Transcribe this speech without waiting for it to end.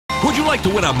Would you like to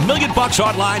win $1 million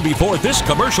online before this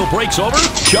commercial breaks over?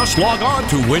 Just log on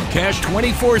to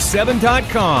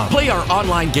wincash247.com. Play our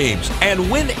online games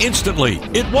and win instantly.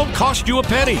 It won't cost you a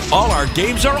penny. All our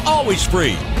games are always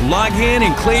free. Log in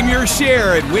and claim your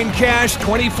share at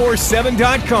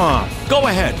wincash247.com. Go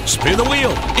ahead, spin the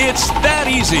wheel. It's that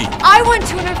easy. I won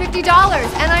 $250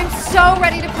 and I'm so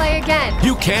ready to play again.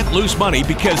 You can't lose money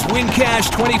because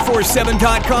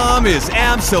wincash247.com is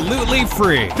absolutely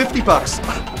free.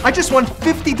 $50. I just won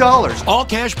 $50. All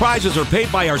cash prizes are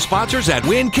paid by our sponsors at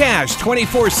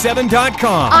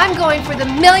wincash247.com. I'm going for the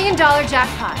 $1 million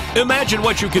jackpot. Imagine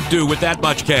what you could do with that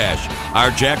much cash.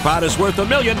 Our jackpot is worth $1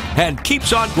 million and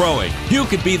keeps on growing. You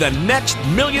could be the next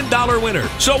 $1 million winner.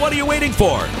 So what are you waiting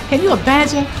for? Can you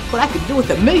imagine what I could do with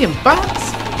 $1 million?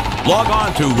 Log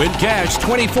on to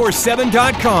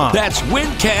wincash247.com. That's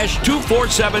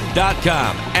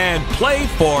wincash247.com and play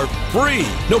for free.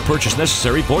 No purchase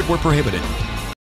necessary. Void where prohibited.